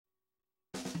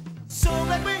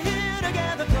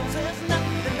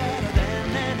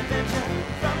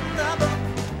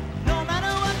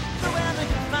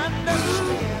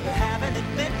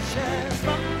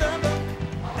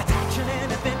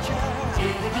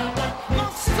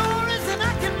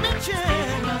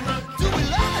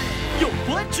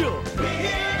Jump!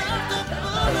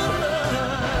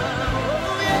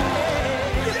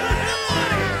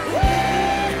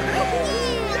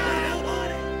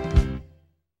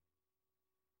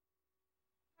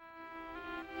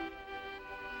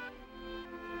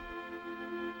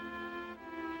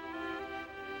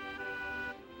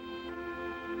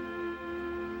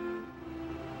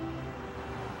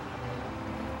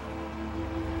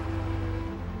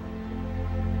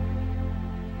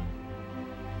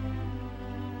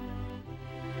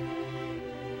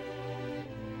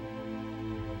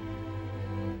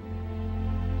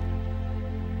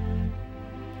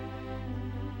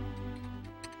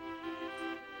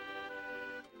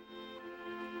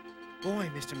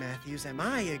 Boy, Mr. Matthews, am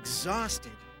I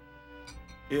exhausted.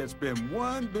 It's been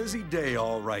one busy day,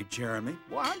 all right, Jeremy.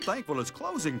 Well, I'm thankful it's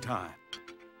closing time.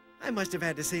 I must have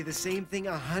had to say the same thing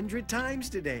 100 times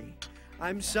today.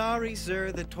 I'm sorry,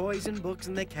 sir, the toys and books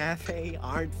in the cafe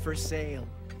aren't for sale.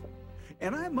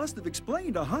 And I must have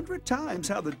explained 100 times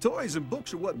how the toys and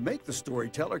books are what make the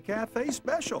Storyteller Cafe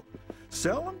special.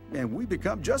 Sell them, and we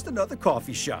become just another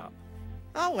coffee shop.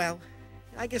 Oh, well,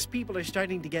 I guess people are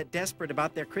starting to get desperate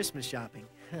about their Christmas shopping.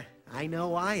 I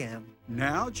know I am.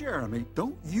 Now, Jeremy,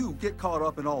 don't you get caught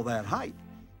up in all that hype.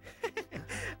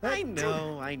 I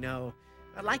know.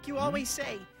 But like you always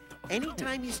say,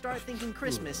 anytime you start thinking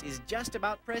Christmas is just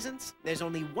about presents, there's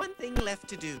only one thing left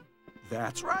to do.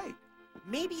 That's right.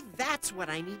 Maybe that's what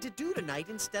I need to do tonight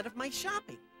instead of my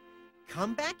shopping.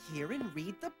 Come back here and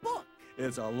read the book.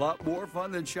 It's a lot more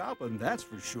fun than shopping, that's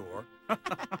for sure.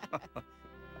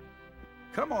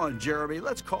 Come on, Jeremy,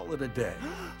 let's call it a day.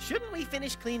 Shouldn't we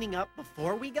finish cleaning up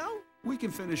before we go? We can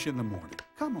finish in the morning.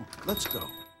 Come on, let's go.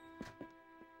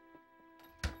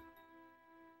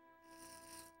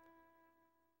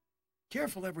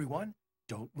 Careful, everyone.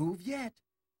 Don't move yet.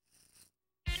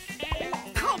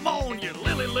 Come on, you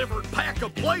lily-livered pack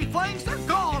of playthings. They're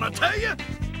gone, I tell you.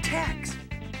 Tex!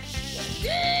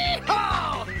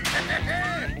 Yeehaw!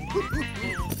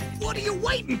 What are you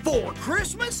waiting for,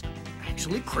 Christmas?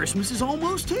 Actually, Christmas is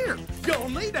almost here. You'll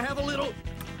need to have a little...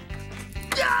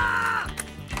 Yeah!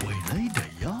 We need to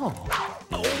yawn.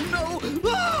 Oh, no!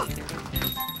 Ah!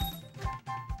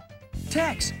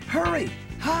 Tex, hurry!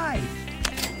 Hide!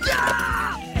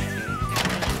 Yeah!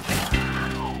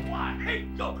 Oh, I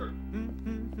hate Joker!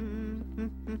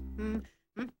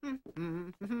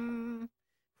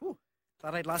 Whew.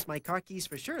 Thought I'd lost my car keys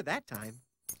for sure that time.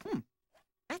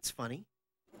 That's funny.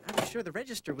 I was sure the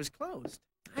register was closed.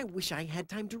 I wish I had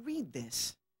time to read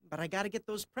this. But I gotta get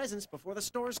those presents before the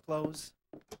stores close.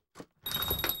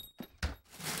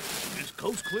 Is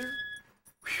coast clear?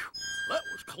 Whew, that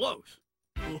was close.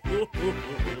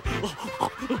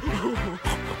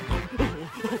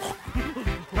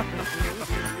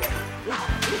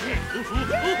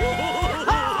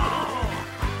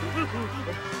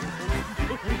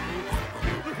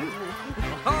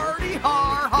 Hardy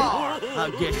har har. I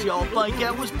guess y'all think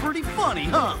that was pretty funny,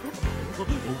 huh?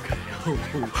 Okay.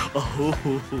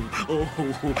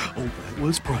 That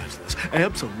was priceless.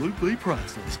 Absolutely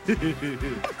priceless.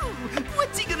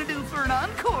 What's he gonna do for an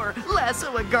encore?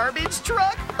 Lasso a garbage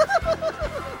truck?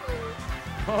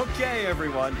 Okay,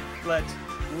 everyone, let's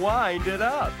wind it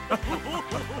up.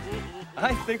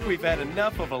 I think we've had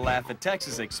enough of a laugh at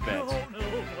Tex's expense.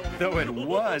 Though it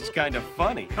was kind of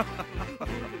funny.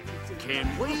 Can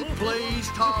we please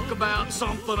talk about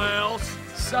something else?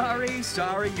 Sorry,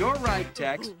 you're right,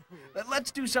 Tex.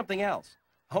 Let's do something else.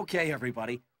 Okay,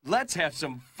 everybody, let's have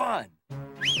some fun.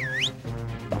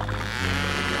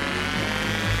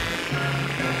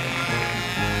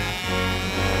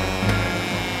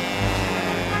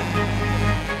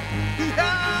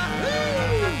 Yahoo!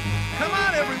 Come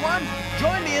on, everyone,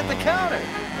 join me at the counter.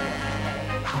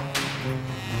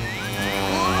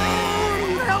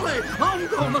 Oh, Nelly, I'm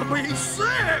gonna be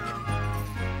sick!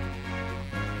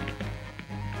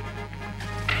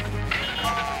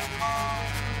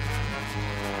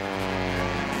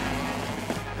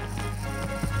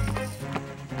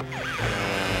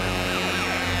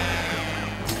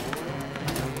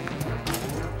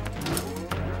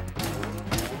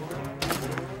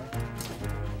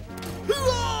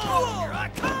 Here I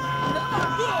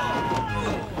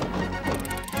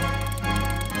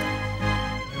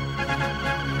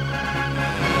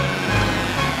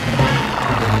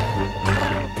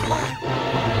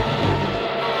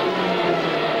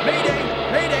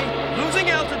Mayday, losing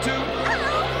altitude.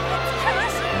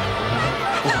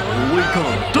 Oh, we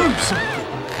gotta do something.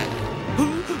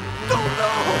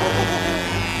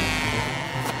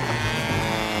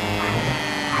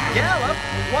 Gallop,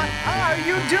 what are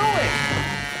you doing?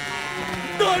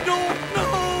 don't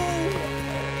know!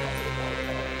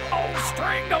 Oh, straight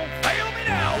boomerang don't fail me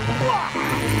now.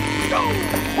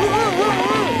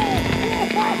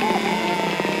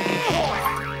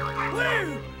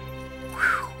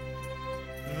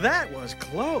 That was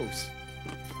close.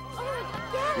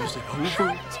 Is it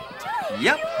over?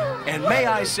 Yep, and may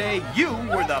I say, you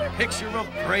were the picture of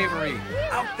bravery.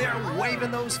 Out there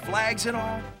waving those flags and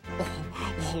all.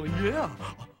 Oh, yeah.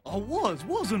 I was,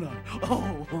 wasn't I?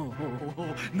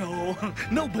 No,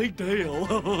 no big deal.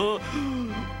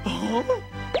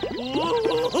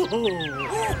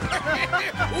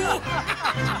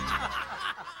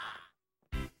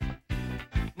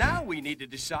 Now we need to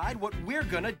decide what we're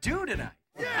gonna do tonight.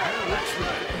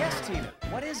 Yes, Tina,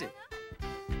 what is it?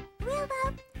 Well,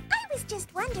 I was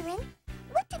just wondering,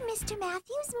 what did Mr.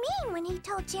 Matthews mean when he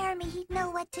told Jeremy he'd know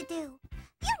what to do?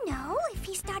 You know, if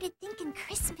he started thinking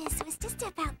Christmas was just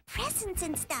about presents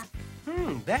and stuff.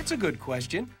 That's a good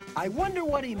question. I wonder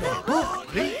what he meant. Book,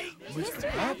 Pete.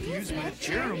 Mr. Matthews meant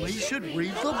Jeremy should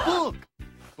read the book.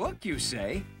 Book, you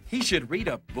say? He should read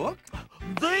a book?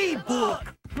 The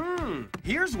book.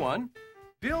 Here's one.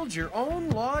 Build your own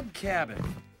log cabin.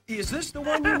 Is this the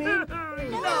one you mean?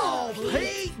 No,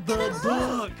 Pete. The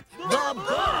book. The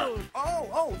book.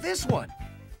 Oh, this one.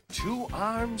 2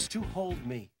 arms to hold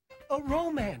me. A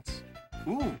romance.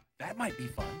 Ooh, that might be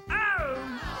fun.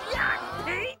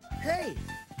 Hey,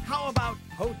 how about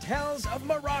Hotels of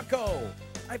Morocco?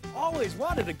 I've always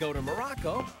wanted to go to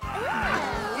Morocco.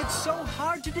 It's so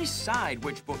hard to decide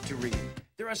which book to read.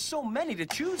 There are so many to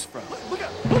choose from.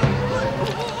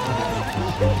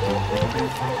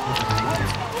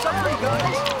 Sorry,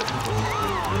 guys.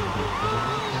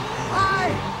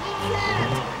 I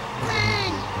can't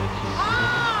hang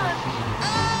on!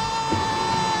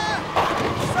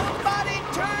 Somebody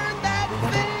turn that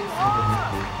thing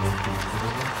off!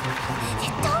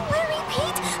 Don't worry,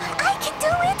 Pete. I can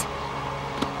do it.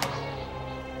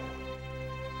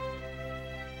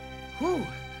 Whew.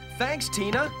 Thanks,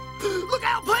 Tina. Look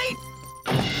out, Pete!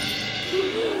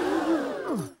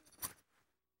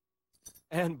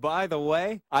 And by the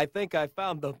way, I think I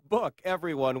found the book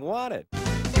everyone wanted.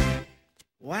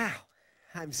 Wow,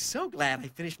 I'm so glad I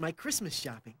finished my Christmas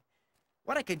shopping.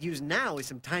 What I could use now is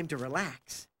some time to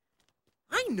relax.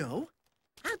 I know.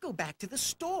 I'll go back to the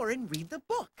store and read the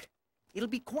book. It'll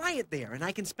be quiet there, and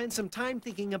I can spend some time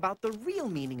thinking about the real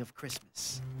meaning of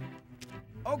Christmas.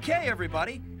 Okay,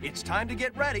 everybody, it's time to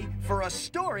get ready for a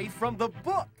story from the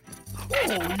book. Oh,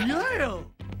 yeah.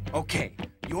 Okay,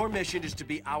 your mission is to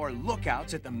be our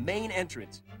lookouts at the main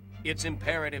entrance. It's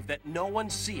imperative that no one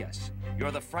see us. You're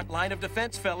the front line of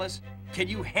defense, fellas. Can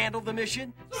you handle the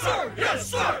mission? Sir, yes,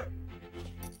 sir!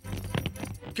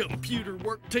 Computer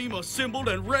work team assembled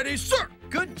and ready, sir!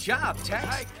 Good job,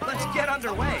 Tex. Let's get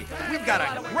underway. We've got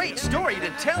a great story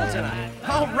to tell tonight.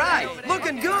 All right,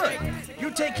 looking good. You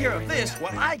take care of this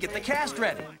while I get the cast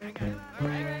ready.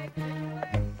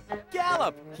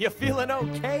 Gallop, you feeling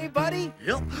okay, buddy?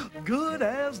 Yep, good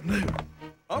as new.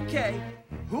 Okay,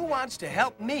 who wants to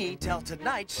help me tell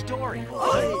tonight's story?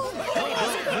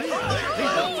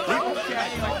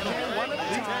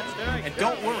 And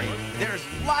don't worry, there's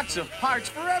lots of parts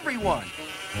for everyone.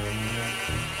 All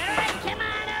right, come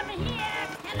on over here.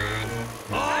 Come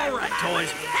on. All right,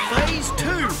 toys. Phase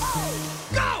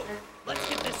 2. Go! Let's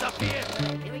get this up here.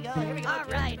 Here we go. All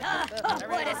right.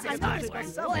 What is this hard work?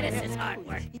 What is this hard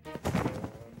work?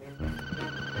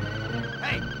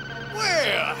 Hey,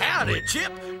 well, howdy,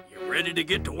 Chip. You ready to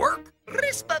get to work?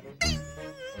 Okie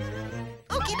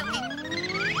dokie.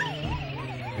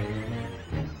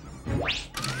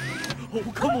 Oh,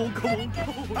 come on, come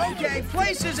on. Okay,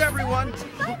 places, everyone.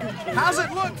 How's it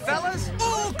look, fellas?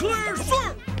 All clear,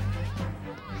 sir!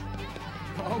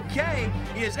 Okay,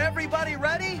 is everybody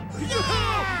ready?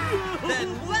 Yeah!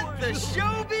 Then let the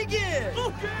show begin.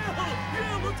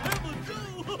 Yeah, let's have a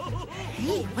go.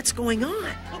 Hey, what's going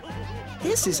on?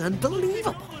 This is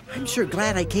unbelievable. I'm sure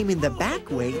glad I came in the back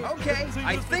way. Okay,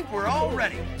 I think we're all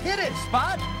ready. Hit it,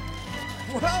 Spot.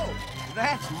 Whoa,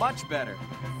 that's much better.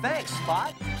 Thanks,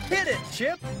 Spot. Hit it,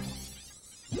 Chip.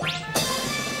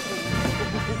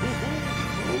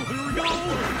 Oh, here we go.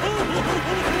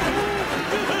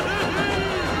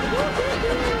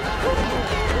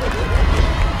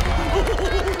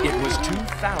 It was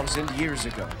 2,000 years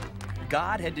ago.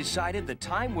 God had decided the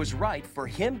time was right for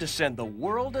him to send the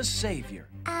world a savior.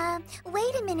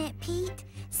 Wait a minute, Pete.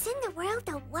 Send the world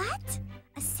a what?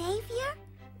 A savior?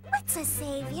 What's a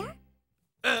savior?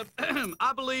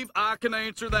 I believe I can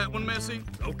answer that one, Missy.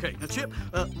 Okay, now, Chip,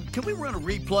 can we run a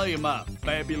replay of my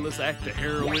fabulous act of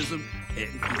heroism?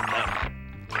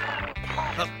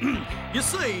 You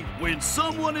see, when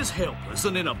someone is helpless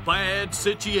and in a bad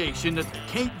situation that they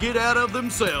can't get out of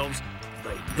themselves,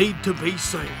 They need to be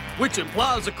saved, which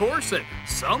implies, of course, that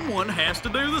someone has to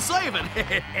do the saving.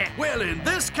 Well, in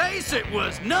this case, it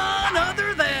was none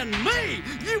other than me.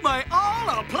 You may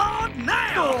all applaud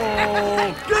now.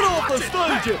 Oh, get off the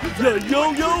stage, you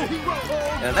yo-yo!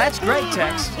 Now, that's great,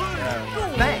 Tex.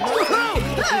 Thanks.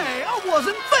 Hey, I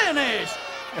wasn't finished.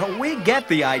 We get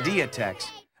the idea, Tex.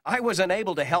 I was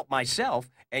unable to help myself,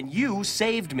 and you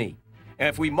saved me. And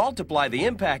if we multiply the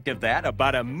impact of that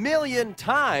about 1,000,000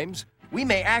 times, we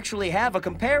may actually have a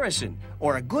comparison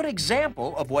or a good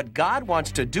example of what God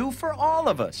wants to do for all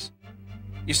of us.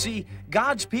 You see,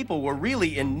 God's people were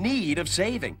really in need of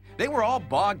saving. They were all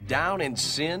bogged down in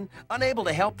sin, unable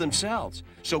to help themselves.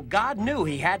 So God knew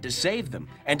He had to save them.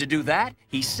 And to do that,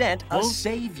 He sent a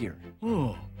Savior.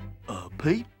 Oh,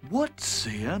 Pete, what's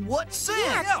sin? What's sin?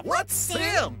 Yeah, what's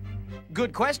sin?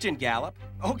 Good question, Gallup.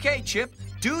 Okay, Chip,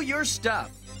 do your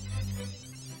stuff.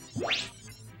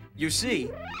 You see,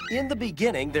 in the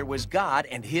beginning, there was God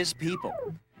and His people.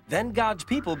 Then God's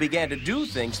people began to do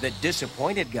things that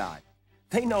disappointed God.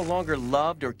 They no longer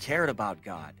loved or cared about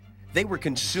God. They were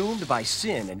consumed by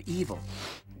sin and evil.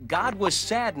 God was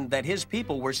saddened that His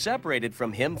people were separated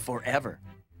from Him forever.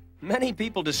 Many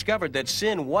people discovered that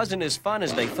sin wasn't as fun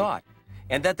as they thought,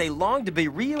 and that they longed to be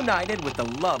reunited with the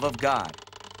love of God.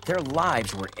 Their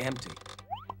lives were empty.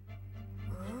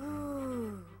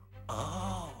 Ooh.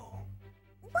 Oh.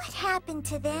 What happened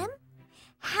to them?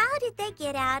 How did they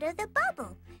get out of the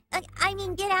bubble? I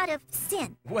mean, get out of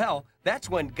sin. Well, that's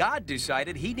when God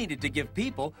decided He needed to give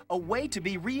people a way to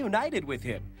be reunited with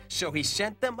Him. So He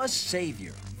sent them a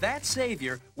Savior. That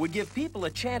Savior would give people a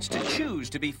chance to choose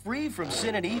to be free from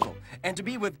sin and evil and to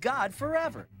be with God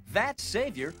forever. That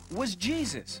Savior was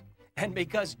Jesus. And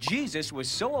because Jesus was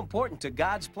so important to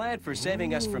God's plan for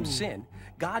saving us from sin,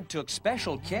 God took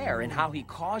special care in how He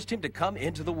caused Him to come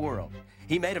into the world.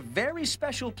 He made a very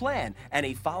special plan, and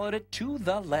He followed it to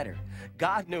the letter.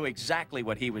 God knew exactly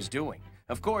what He was doing.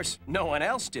 Of course, no one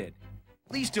else did.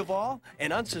 Least of all,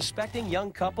 an unsuspecting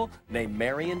young couple named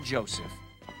Mary and Joseph.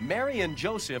 Mary and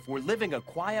Joseph were living a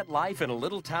quiet life in a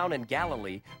little town in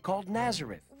Galilee called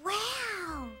Nazareth.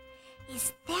 Wow!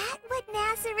 Is that what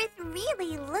Nazareth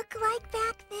really looked like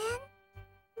back then?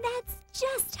 That's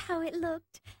just how it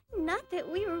looked. Not that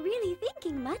we were really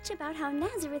thinking much about how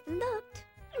Nazareth looked.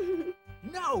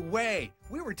 No way!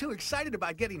 We were too excited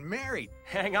about getting married.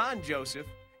 Hang on, Joseph.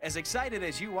 As excited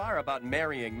as you are about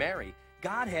marrying Mary,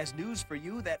 God has news for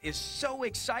you that is so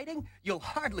exciting, you'll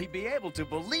hardly be able to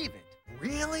believe it.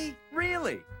 Really?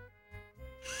 Really?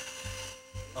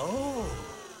 Oh.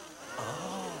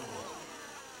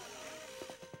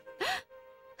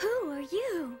 Who are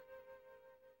you?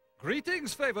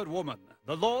 Greetings, favored woman.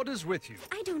 The Lord is with you.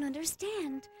 I don't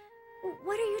understand.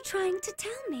 What are you trying to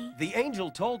tell me? The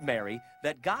angel told Mary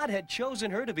that God had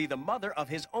chosen her to be the mother of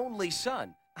His only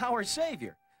Son, our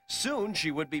Savior. Soon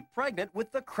she would be pregnant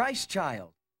with the Christ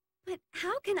child. But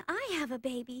how can I have a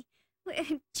baby?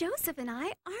 Joseph and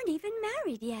I aren't even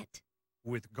married yet.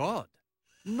 With God,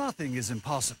 nothing is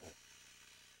impossible.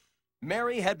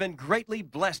 Mary had been greatly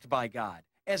blessed by God,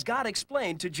 as God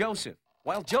explained to Joseph.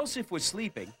 While Joseph was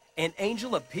sleeping, an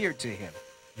angel appeared to him.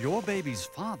 Your baby's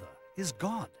father is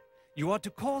God. You are to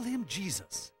call Him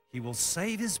Jesus. He will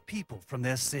save His people from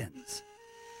their sins.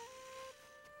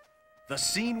 The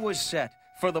scene was set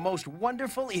for the most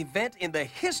wonderful event in the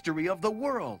history of the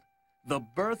world, the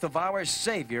birth of our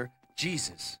Savior,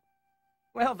 Jesus.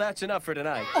 Well, that's enough for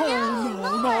tonight.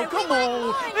 Oh, no, come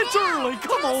on. It's early.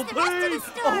 Come on, Pete.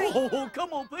 Oh,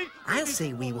 come on, Pete. I'll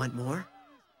say we want more.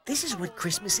 This is what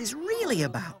Christmas is really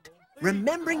about.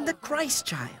 Remembering the Christ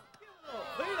child.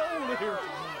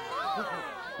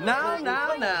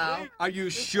 Now. Are you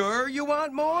sure you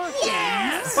want more?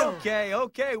 Yes!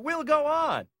 Okay, we'll go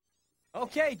on.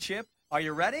 Okay, Chip, are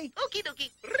you ready? Okie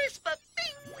dokie. Rispa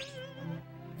bing.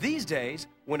 These days,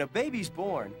 when a baby's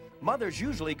born, mothers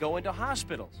usually go into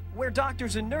hospitals, where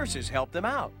doctors and nurses help them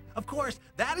out. Of course,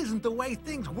 that isn't the way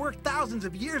things worked thousands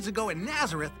of years ago in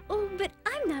Nazareth. Oh, but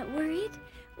I'm not worried.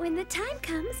 When the time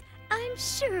comes, I'm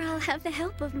sure I'll have the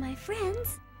help of my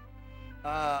friends.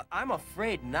 I'm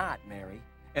afraid not, Mary.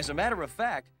 As a matter of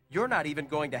fact, you're not even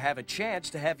going to have a chance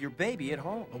to have your baby at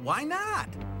home. Why not?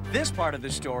 This part of the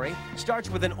story starts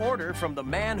with an order from the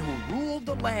man who ruled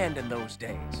the land in those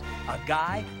days, a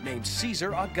guy named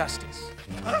Caesar Augustus.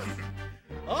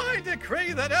 I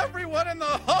decree that everyone in the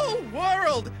whole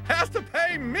world has to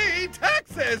pay me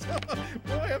taxes.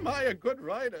 Boy, am I a good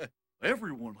writer.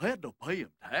 Everyone had to pay him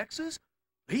taxes?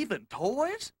 Even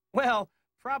toys? Well,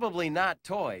 probably not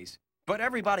toys, but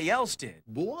everybody else did.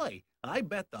 Boy, I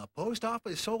bet the post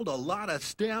office sold a lot of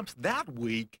stamps that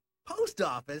week. Post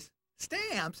office?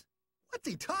 Stamps? What's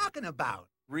he talking about?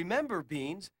 Remember,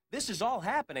 Beans, this is all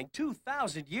happening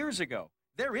 2,000 years ago.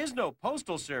 There is no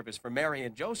postal service for Mary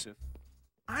and Joseph.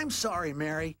 I'm sorry,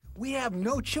 Mary. We have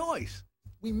no choice.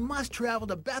 We must travel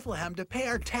to Bethlehem to pay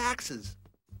our taxes.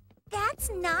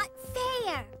 That's not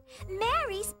fair.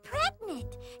 Mary's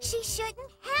pregnant. She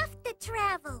shouldn't have to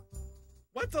travel.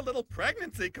 What's a little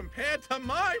pregnancy compared to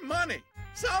my money?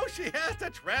 So she has to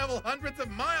travel hundreds of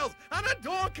miles on a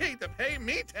donkey to pay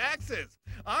me taxes.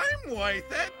 I'm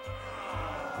worth it.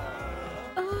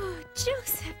 Oh,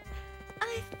 Joseph,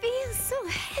 I feel so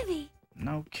heavy.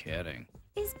 No kidding.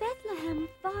 Is Bethlehem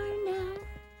far now?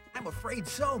 I'm afraid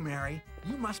so, Mary.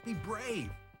 You must be brave.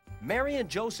 Mary and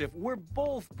Joseph were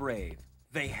both brave.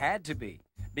 They had to be,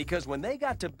 because when they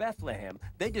got to Bethlehem,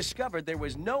 they discovered there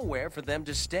was nowhere for them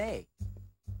to stay.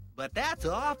 But that's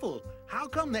awful. How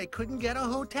come they couldn't get a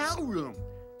hotel room?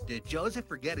 Did Joseph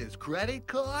forget his credit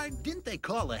card? Didn't they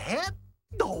call ahead?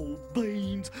 Oh,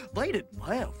 Beans, they didn't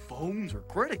have phones or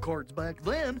credit cards back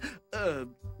then.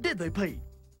 Did they, Pete?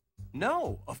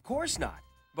 No, of course not.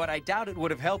 But I doubt it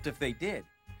would have helped if they did.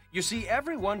 You see,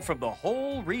 everyone from the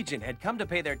whole region had come to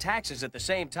pay their taxes at the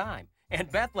same time, and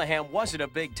Bethlehem wasn't a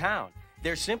big town.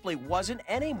 There simply wasn't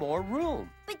any more room.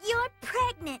 But you're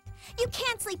pregnant. You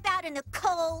can't sleep out in the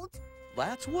cold.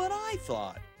 That's what I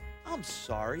thought. I'm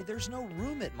sorry there's no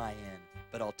room at my inn,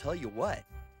 but I'll tell you what.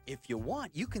 If you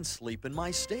want, you can sleep in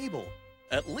my stable.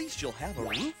 At least you'll have a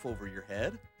roof over your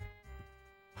head.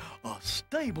 A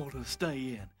stable to stay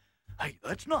in. Hey,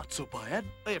 that's not so bad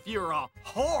if you're a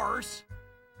horse.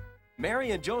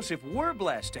 Mary and Joseph were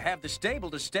blessed to have the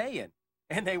stable to stay in,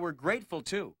 and they were grateful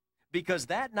too, because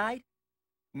that night,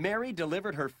 Mary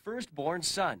delivered her firstborn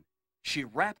son. She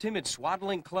wrapped him in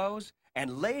swaddling clothes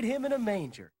and laid him in a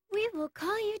manger. We will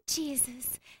call you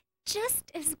Jesus,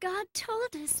 just as God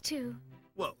told us to.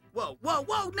 Whoa,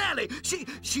 Nellie!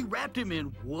 She wrapped him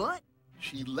in what?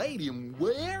 She laid him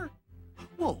where?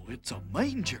 Whoa, it's a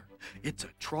manger. It's a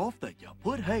trough that you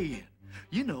put hay in,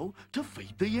 you know, to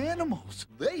feed the animals.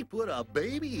 They put a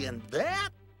baby in that?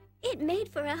 It made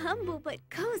for a humble but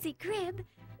cozy crib.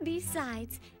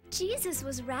 Besides, Jesus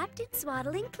was wrapped in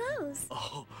swaddling clothes.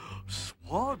 Oh,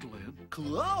 swaddling?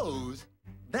 Clothes?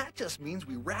 That just means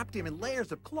we wrapped him in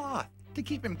layers of cloth to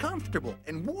keep him comfortable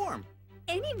and warm.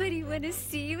 Anybody want to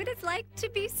see what it's like to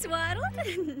be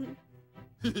swaddled?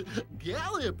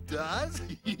 Gallop does.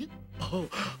 Oh,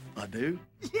 I do?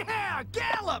 Yeah,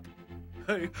 Gallop!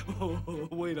 Hey,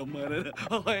 wait a minute.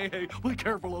 Hey, be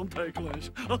careful on Ticklish.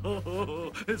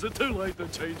 Is it too late to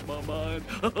change my mind?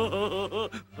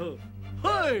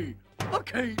 Hey, I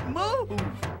can't move.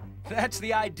 That's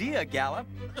the idea, Gallop.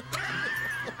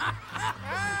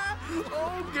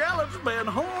 Oh, Gallop's been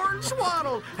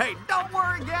horn-swaddled. Hey, don't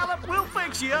worry, Gallop. We'll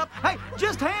fix you up. Hey,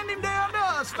 just hand him down to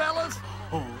us, fellas.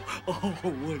 Oh,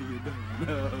 what are you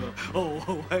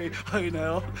doing? Hey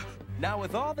now. Now,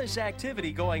 with all this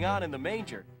activity going on in the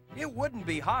manger, it wouldn't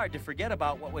be hard to forget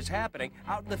about what was happening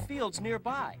out in the fields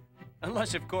nearby.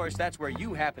 Unless, of course, that's where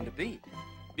you happen to be.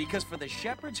 Because for the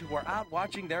shepherds who were out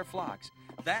watching their flocks,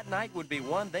 that night would be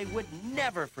one they would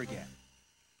never forget.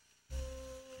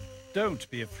 Don't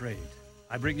be afraid.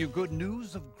 I bring you good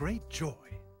news of great joy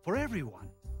for everyone.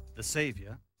 The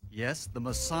Savior, yes, the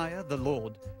Messiah, the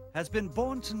Lord, has been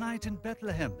born tonight in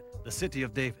Bethlehem, the city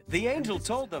of David. The angel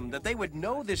told them that they would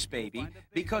know this baby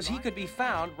because he could be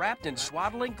found wrapped in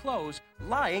swaddling clothes,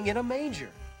 lying in a manger.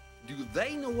 Do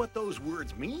they know what those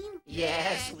words mean?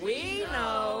 Yes, we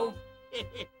know.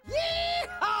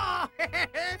 Yeehaw!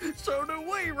 So do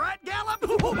we, right, Gallop?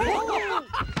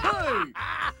 Hey!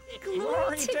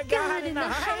 Glory to God in the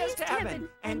highest heaven,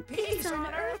 and peace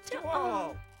on earth to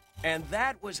all. And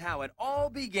that was how it all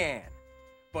began.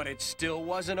 But it still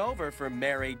wasn't over for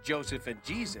Mary, Joseph, and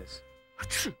Jesus.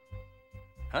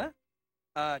 Huh?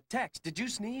 Tex, did you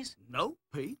sneeze? No,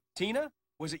 Pete. Tina,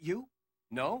 was it you?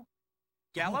 No?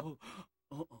 Gallop?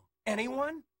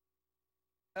 Anyone?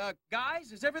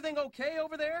 Guys, is everything okay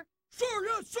over there? Sir,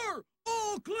 yes, sir.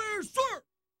 All clear, sir.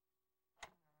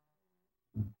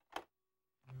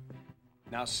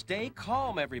 Now stay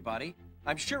calm, everybody.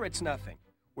 I'm sure it's nothing.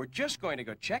 We're just going to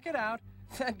go check it out,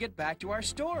 then get back to our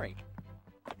story.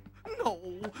 No,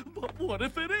 but what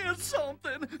if it is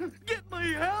something? Get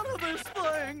me out of this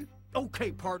thing.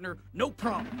 Okay, partner, no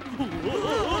problem.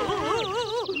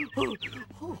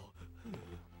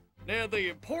 Now, the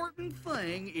important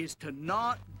thing is to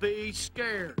not be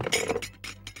scared.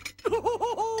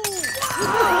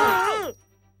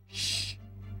 Shh.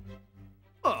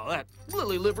 Oh, that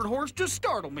lily-livered horse just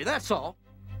startled me, that's all.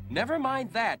 Never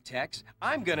mind that, Tex.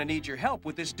 I'm gonna need your help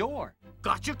with this door.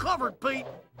 Got you covered, Pete.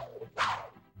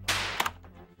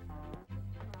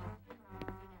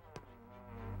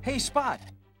 Hey, Spot,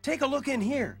 take a look in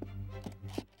here.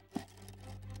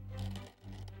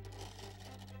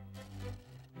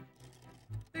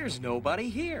 There's nobody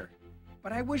here,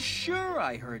 but I was sure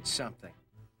I heard something.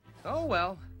 Oh,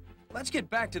 well, let's get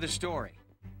back to the story.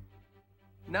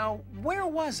 Now, where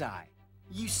was I?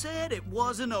 You said it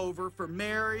wasn't over for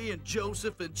Mary and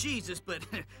Joseph and Jesus, but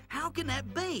how can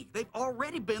that be? They've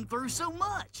already been through so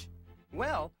much.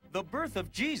 Well, the birth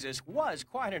of Jesus was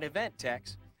quite an event,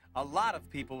 Tex. A lot of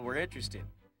people were interested.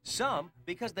 Some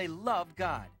because they loved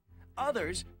God.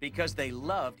 Others because they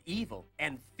loved evil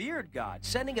and feared God,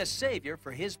 sending a Savior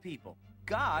for His people.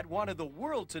 God wanted the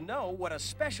world to know what a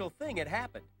special thing had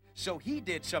happened, so He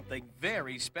did something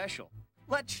very special.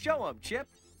 Let's show Him, Chip.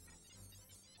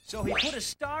 So He put a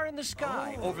star in the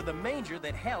sky over the manger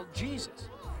that held Jesus.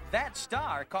 That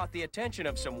star caught the attention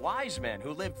of some wise men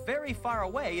who lived very far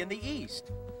away in the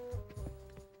east.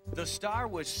 The star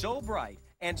was so bright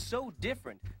and so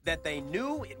different that they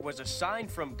knew it was a sign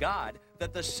from God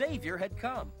that the Savior had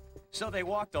come. So they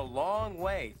walked a long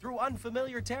way through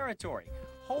unfamiliar territory,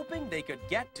 hoping they could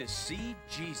get to see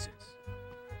Jesus.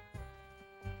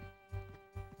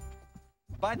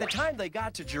 By the time they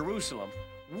got to Jerusalem,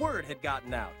 word had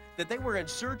gotten out that they were in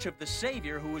search of the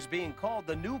Savior who was being called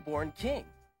the newborn king.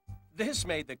 This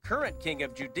made the current king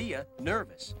of Judea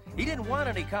nervous. He didn't want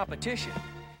any competition.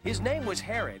 His name was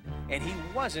Herod, and he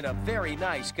wasn't a very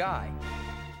nice guy.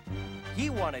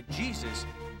 He wanted Jesus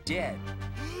dead.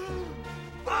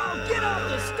 Oh, get off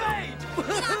the stage!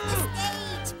 Get off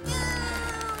the stage!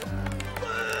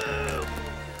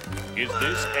 Is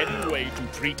this any way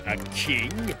to treat a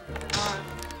king?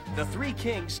 The three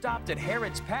kings stopped at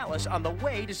Herod's palace on the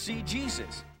way to see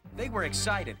Jesus. They were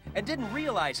excited and didn't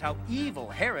realize how evil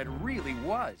Herod really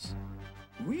was.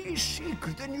 We seek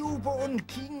the newborn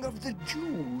king of the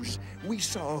Jews. We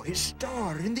saw his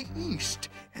star in the east,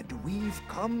 and we've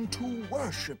come to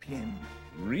worship him.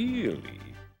 Really?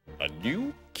 A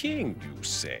new king, you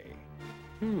say?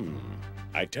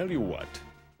 I tell you what,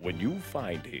 when you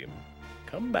find him,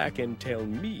 come back and tell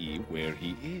me where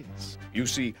he is. You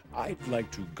see, I'd like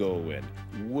to go and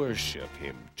worship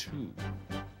him too.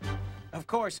 Of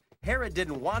course, Herod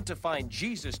didn't want to find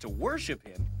Jesus to worship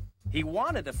him. He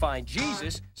wanted to find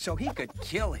Jesus so he could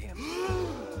kill him.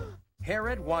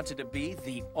 Herod wanted to be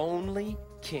the only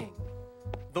king.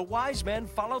 The wise men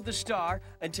followed the star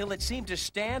until it seemed to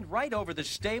stand right over the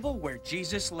stable where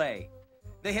Jesus lay.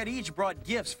 They had each brought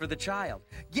gifts for the child,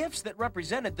 gifts that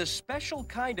represented the special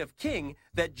kind of king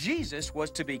that Jesus was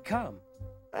to become.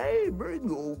 I bring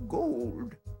you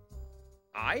gold.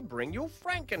 I bring you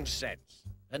frankincense.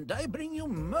 And I bring you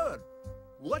myrrh.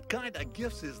 What kind of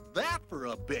gifts is that for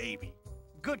a baby?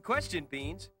 Good question,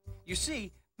 Beans. You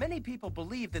see, many people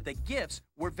believe that the gifts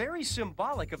were very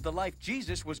symbolic of the life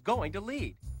Jesus was going to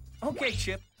lead. Okay,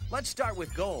 Chip, let's start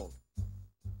with gold.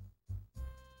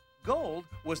 Gold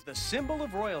was the symbol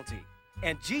of royalty,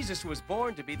 and Jesus was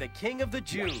born to be the King of the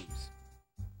Jews.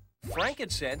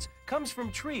 Frankincense comes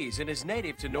from trees and is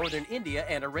native to northern India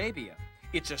and Arabia.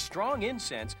 It's a strong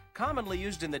incense commonly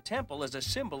used in the temple as a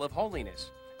symbol of holiness.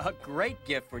 A great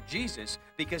gift for Jesus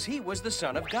because he was the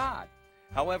Son of God.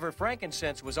 However,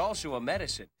 frankincense was also a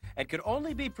medicine and could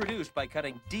only be produced by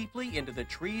cutting deeply into the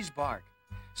tree's bark.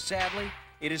 Sadly,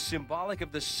 it is symbolic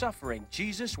of the suffering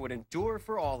Jesus would endure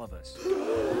for all of us.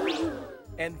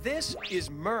 And this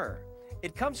is myrrh.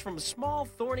 It comes from small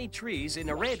thorny trees in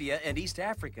Arabia and East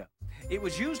Africa. It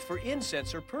was used for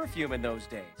incense or perfume in those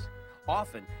days.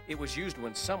 Often, it was used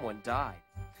when someone died.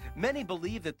 Many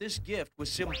believe that this gift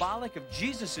was symbolic of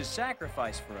Jesus'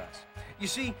 sacrifice for us. You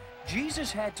see,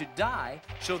 Jesus had to die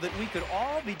so that we could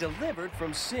all be delivered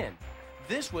from sin.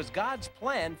 This was God's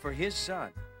plan for his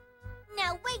son.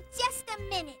 Now, wait just a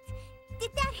minute.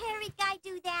 Did that hairy guy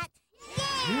do that?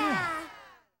 Yeah!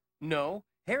 No,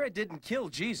 Herod didn't kill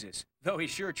Jesus, though he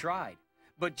sure tried.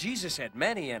 But Jesus had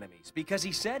many enemies because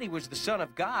he said he was the Son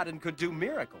of God and could do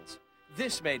miracles.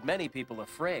 This made many people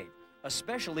afraid,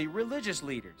 especially religious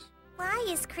leaders. Why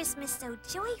is Christmas so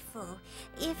joyful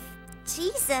if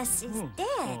Jesus is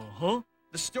dead?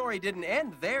 The story didn't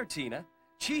end there, Tina.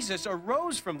 Jesus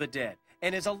arose from the dead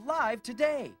and is alive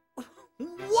today.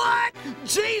 What?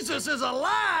 Jesus is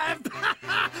alive?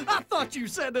 I thought you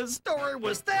said this story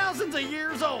was thousands of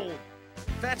years old.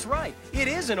 That's right. It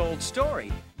is an old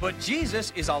story, but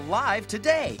Jesus is alive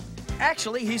today.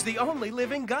 Actually, he's the only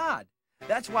living God.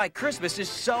 That's why Christmas is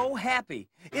so happy.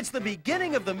 It's the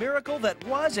beginning of the miracle that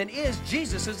was and is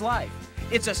Jesus' life.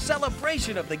 It's a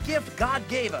celebration of the gift God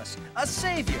gave us, a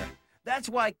Savior. That's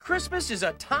why Christmas is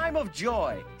a time of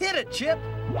joy. Hit it, Chip.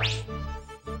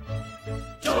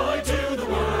 Joy to the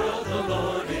world, the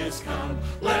Lord is come.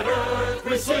 Let earth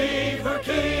receive her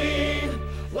King.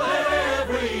 Let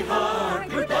every heart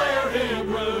prepare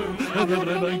him room. And heaven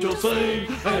and angels sing,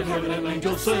 and heaven and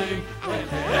angels sing, and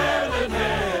heaven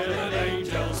and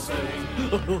angels sing.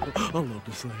 I love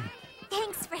to sing.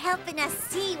 Thanks for helping us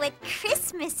see what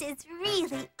Christmas is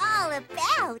really all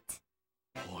about.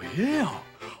 Oh, yeah.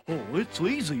 Oh, it's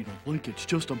easy to think it's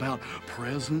just about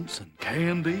presents and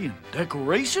candy and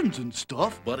decorations and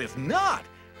stuff. But it's not.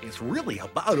 It's really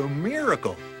about a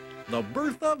miracle. The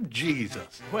birth of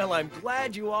Jesus. Well, I'm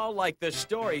glad you all like the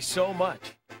story so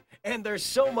much. And there's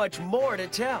so much more to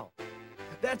tell.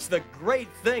 That's the great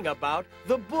thing about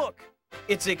the book.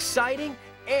 It's exciting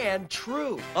and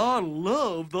true. I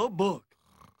love the book.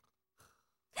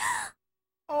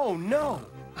 Oh, no.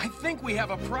 I think we have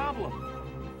a problem.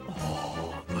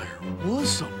 Oh, there was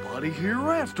somebody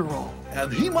here after all.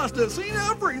 And he must have seen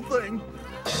everything.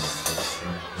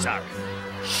 Sorry.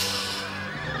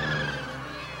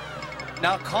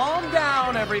 Now calm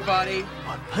down, everybody.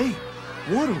 But Pete,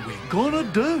 what are we gonna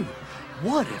do?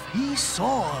 What if he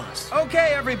saw us?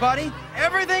 Okay, everybody.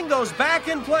 Everything goes back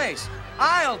in place.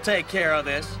 I'll take care of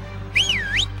this.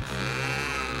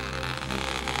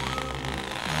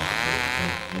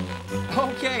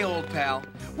 Okay, old pal.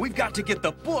 We've got to get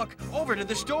the book over to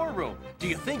the storeroom. Do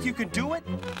you think you can do it?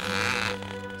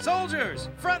 Soldiers,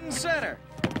 front and center.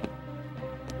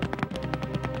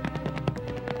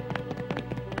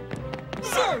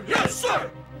 Sir, yes, sir!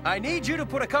 I need you to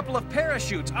put a couple of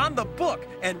parachutes on the book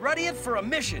and ready it for a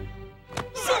mission.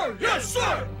 Sir, yes,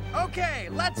 sir! Okay,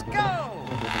 let's go!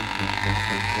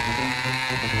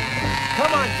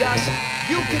 Come on, Gus.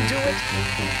 You can do it.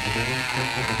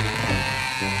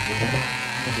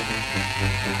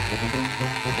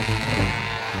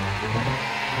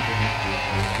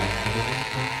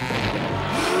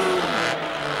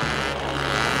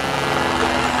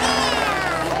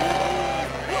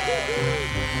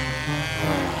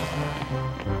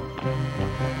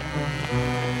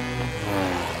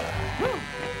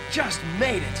 Just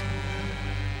made it.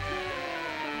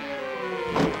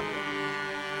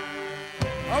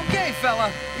 Okay, fella,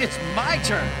 it's my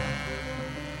turn.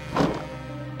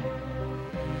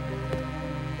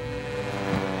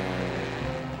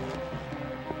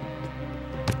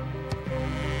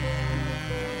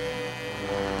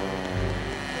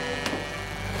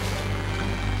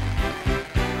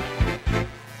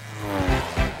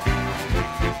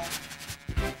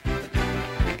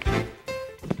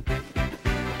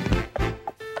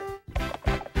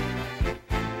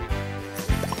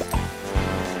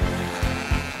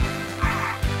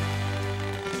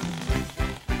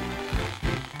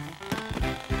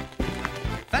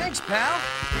 Thanks, pal.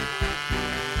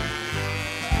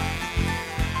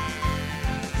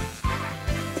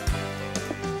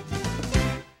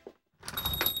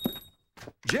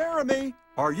 Jeremy,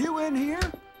 are you in here?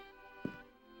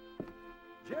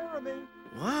 Jeremy?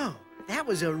 Whoa, that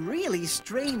was a really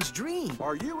strange dream.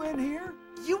 Are you in here?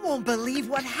 You won't believe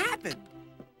what happened.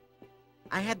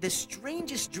 I had the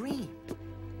strangest dream.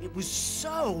 It was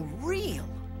so real.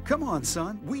 Come on,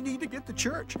 son. We need to get to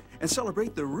church and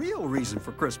celebrate the real reason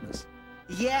for Christmas.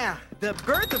 Yeah, the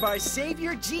birth of our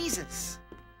Savior Jesus.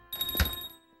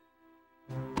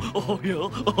 Oh, yeah.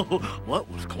 Oh, that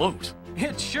was close.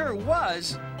 It sure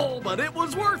was. Oh, but it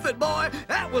was worth it, boy.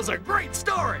 That was a great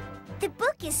story. The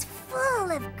book is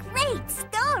full of great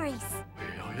stories.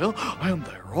 Yeah, and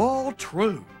they're all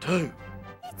true, too.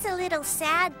 It's a little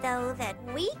sad, though, that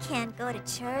we can't go to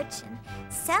church and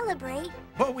celebrate.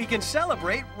 But we can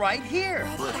celebrate right here.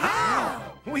 But how?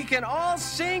 We can all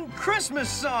sing Christmas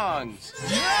songs.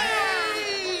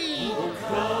 Yay! Oh,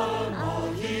 come,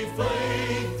 all ye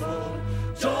faithful,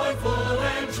 joyful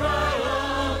and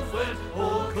triumphant.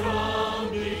 Oh,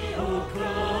 come ye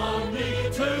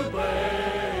to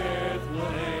Bethlehem.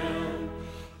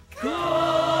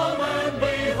 Come and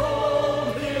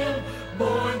behold him,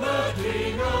 born the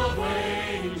King of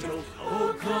angels.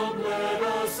 Oh, come, let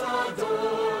us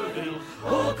adore him.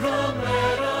 Oh, come,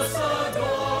 let us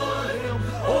adore him.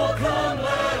 Oh, come,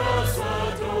 let us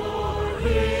adore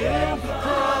him,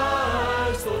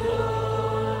 Christ the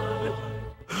Lord.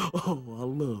 Oh, I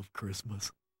love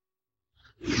Christmas.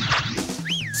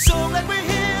 So glad we're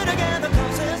here together,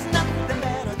 'cause there's nothing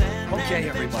better than Okay,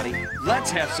 everybody,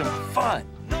 let's have some fun.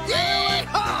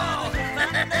 Yee-haw!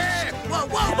 Whoa,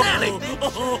 whoa, Daddy!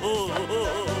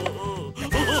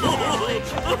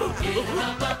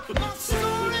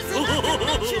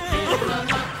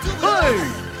 Hey!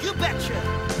 You betcha!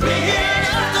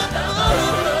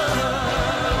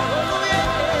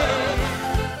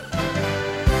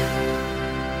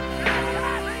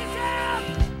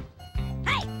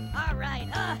 Hey! All right.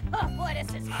 Oh, boy,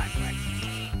 this is hard work.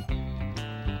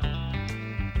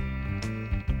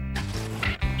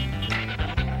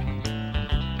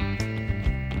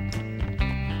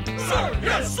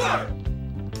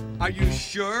 Are you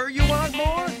sure you want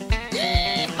more?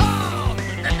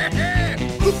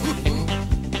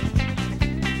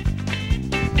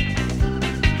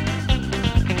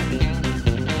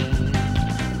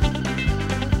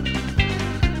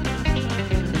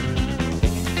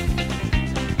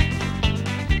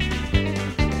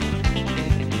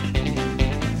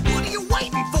 What are you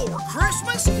waiting for,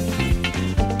 Christmas?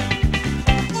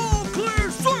 All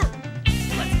clear, sir!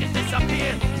 Let's get this up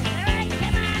here.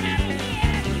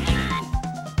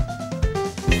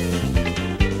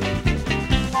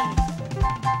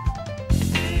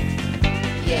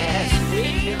 Yes,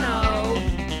 we know.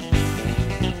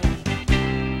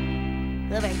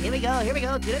 Okay, here we go, here we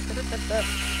go.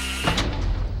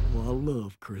 Oh, I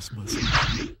love Christmas.